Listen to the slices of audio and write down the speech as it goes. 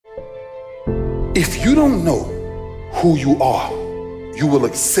If you don't know who you are, you will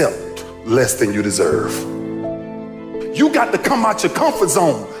accept less than you deserve. You got to come out your comfort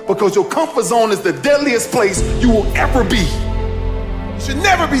zone, because your comfort zone is the deadliest place you will ever be. You should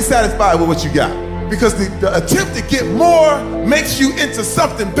never be satisfied with what you got, because the attempt to get more makes you into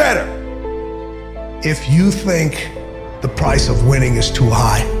something better. If you think the price of winning is too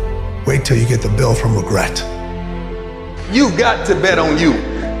high, wait till you get the bill from regret. You got to bet on you.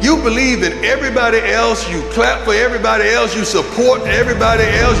 You believe in everybody else, you clap for everybody else, you support everybody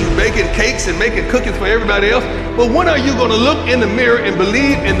else, you baking cakes and making cookies for everybody else. But when are you gonna look in the mirror and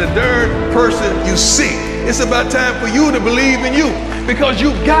believe in the darn person you see? It's about time for you to believe in you, because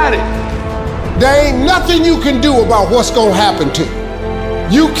you got it. There ain't nothing you can do about what's gonna happen to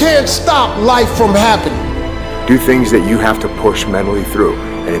you. You can't stop life from happening. Do things that you have to push mentally through.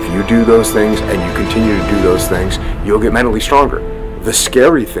 And if you do those things and you continue to do those things, you'll get mentally stronger. The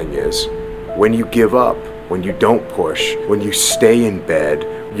scary thing is, when you give up, when you don't push, when you stay in bed,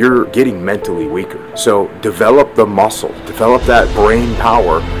 you're getting mentally weaker. So develop the muscle, develop that brain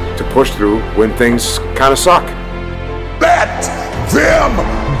power to push through when things kind of suck. Let them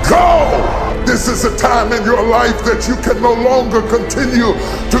go! This is a time in your life that you can no longer continue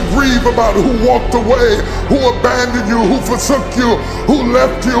to grieve about who walked away, who abandoned you, who forsook you, who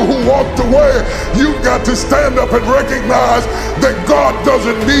left you, who walked away. You've got to stand up and recognize that God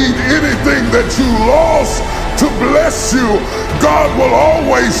doesn't need anything that you lost to bless you. God will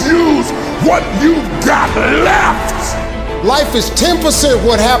always use what you've got left. Life is 10%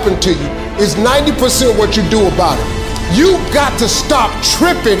 what happened to you. It's 90% what you do about it. You got to stop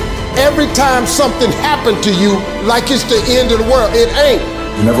tripping every time something happened to you like it's the end of the world. It ain't.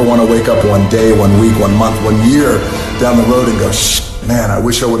 You never want to wake up one day, 1 week, 1 month, 1 year down the road and go, man, I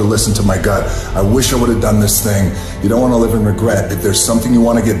wish I would have listened to my gut. I wish I would have done this thing. You don't want to live in regret. If there's something you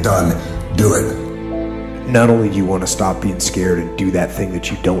want to get done, do it. Not only do you want to stop being scared and do that thing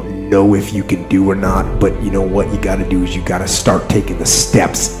that you don't know if you can do or not, but you know what you got to do is you got to start taking the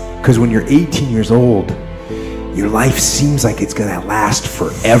steps. Because when you're 18 years old, your life seems like it's gonna last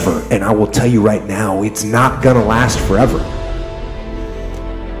forever. And I will tell you right now, it's not gonna last forever.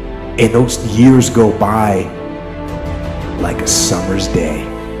 And those years go by like a summer's day.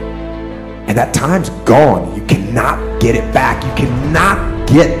 And that time's gone. You cannot get it back. You cannot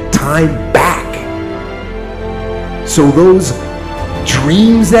get time back. So those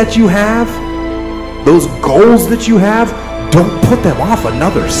dreams that you have, those goals that you have, don't put them off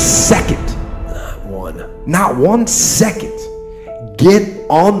another second. Not 1 second. Get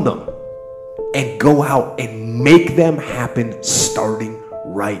on them and go out and make them happen starting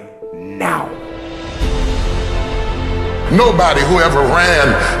right now. Nobody who ever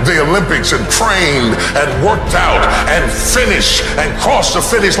ran the Olympics and trained and worked out and finished and crossed the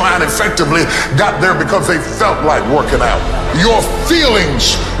finish line effectively got there because they felt like working out. Your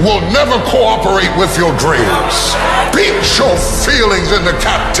feelings will never cooperate with your dreams. Beat your feelings into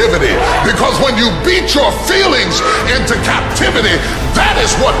captivity, because when you beat your feelings into captivity, that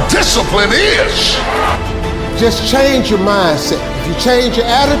is what discipline is. Just change your mindset. If you change your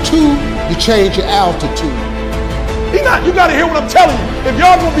attitude, you change your altitude. You gotta hear what I'm telling you. If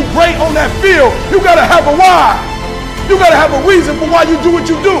y'all gonna be great on that field, you gotta have a why. You gotta have a reason for why you do what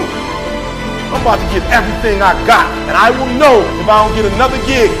you do. I'm about to give everything I got, and I will know if I don't get another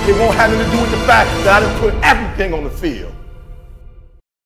gig, it won't have anything to do with the fact that I didn't put everything on the field.